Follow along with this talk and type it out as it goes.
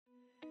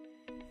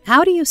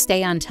How do you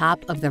stay on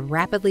top of the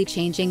rapidly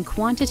changing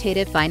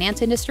quantitative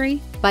finance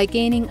industry? By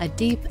gaining a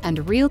deep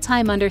and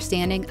real-time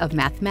understanding of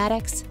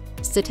mathematics,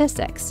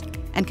 statistics,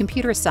 and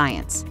computer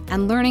science,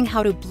 and learning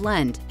how to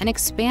blend and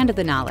expand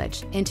the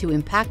knowledge into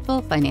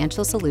impactful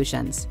financial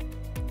solutions.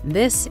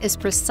 This is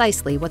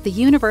precisely what the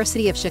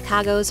University of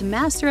Chicago's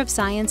Master of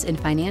Science in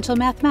Financial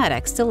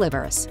Mathematics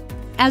delivers.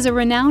 As a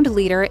renowned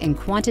leader in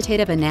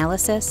quantitative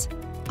analysis,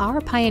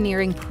 our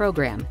pioneering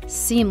program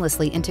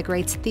seamlessly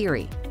integrates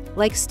theory,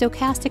 like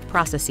stochastic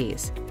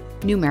processes,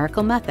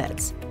 numerical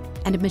methods,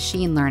 and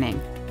machine learning,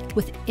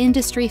 with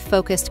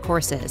industry-focused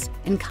courses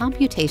in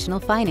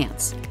computational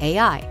finance,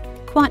 AI,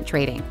 quant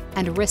trading,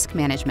 and risk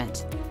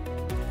management.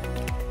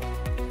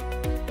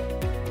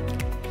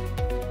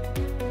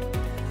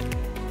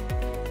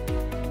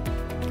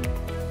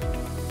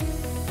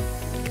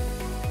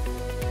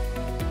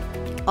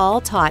 All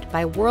taught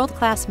by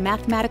world-class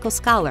mathematical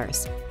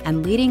scholars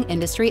and leading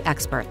industry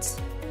experts.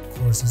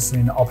 Courses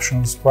in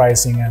options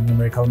pricing and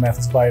numerical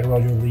methods by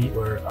Roger Lee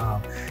were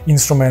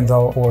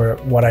instrumental for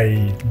what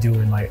I do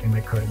in my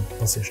current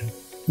position.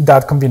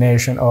 That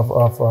combination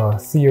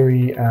of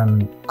theory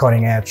and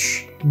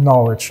cutting-edge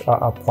knowledge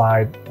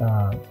applied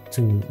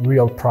to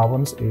real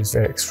problems is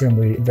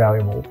extremely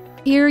valuable.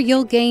 Here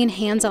you'll gain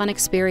hands-on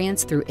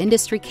experience through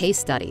industry case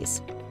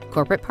studies,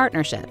 corporate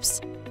partnerships,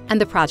 and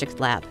the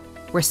project lab,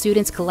 where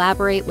students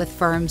collaborate with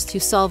firms to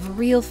solve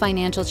real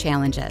financial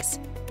challenges.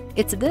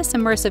 It's this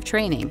immersive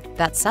training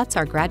that sets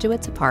our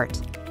graduates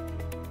apart.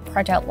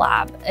 Project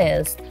Lab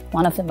is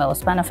one of the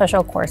most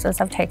beneficial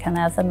courses I've taken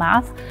as a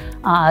math,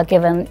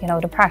 given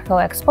the practical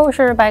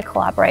exposure by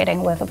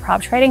collaborating with a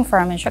prop trading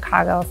firm in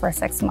Chicago for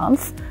 6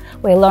 months.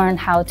 We learned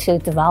how to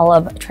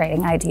develop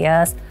trading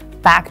ideas,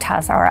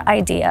 backtest our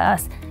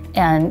ideas,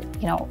 and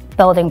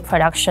building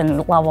production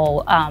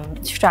level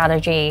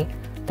strategy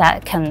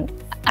that can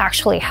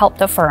actually help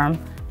the firm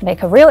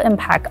make a real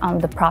impact on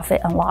the profit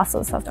and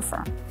losses of the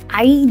firm.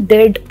 I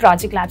did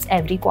project labs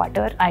every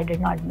quarter. I did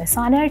not miss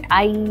on it.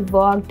 I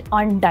worked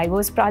on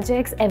diverse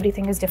projects.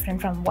 Everything is different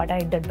from what I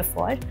did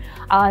before.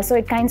 So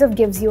it kind of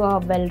gives you a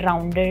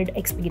well-rounded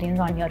experience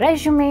on your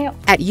resume.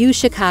 At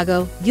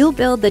UChicago, you'll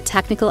build the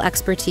technical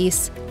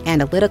expertise,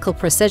 analytical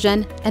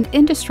precision, and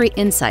industry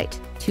insight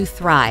to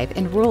thrive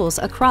in roles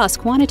across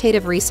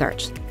quantitative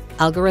research,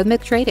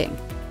 algorithmic trading,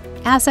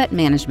 asset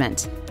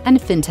management, and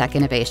FinTech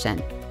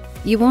innovation.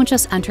 You won't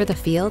just enter the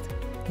field,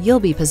 you'll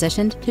be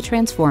positioned to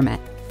transform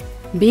it.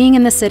 Being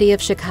in the city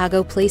of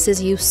Chicago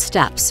places you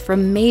steps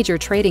from major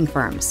trading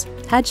firms,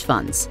 hedge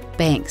funds,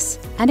 banks,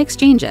 and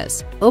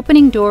exchanges,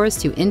 opening doors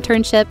to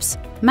internships,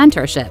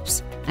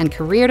 mentorships, and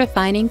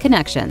career-defining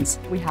connections.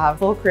 We have a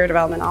full career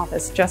development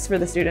office just for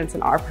the students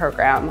in our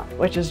program,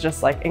 which is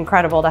just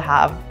incredible to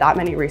have that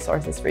many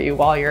resources for you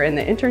while you're in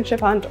the internship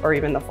hunt or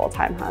even the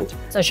full-time hunt.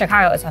 So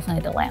Chicago is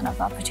definitely the land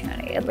of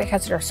opportunity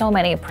because there are so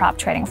many prop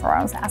trading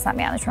firms, asset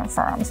management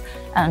firms,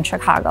 and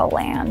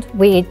Chicagoland.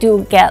 We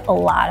do get a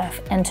lot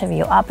of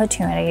interview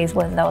opportunities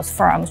with those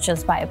firms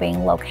just by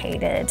being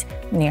located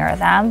near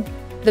them.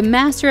 The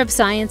Master of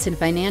Science in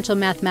Financial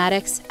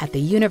Mathematics at the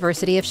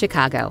University of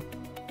Chicago,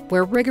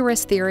 where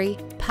rigorous theory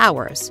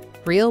powers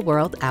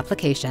real-world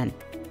application.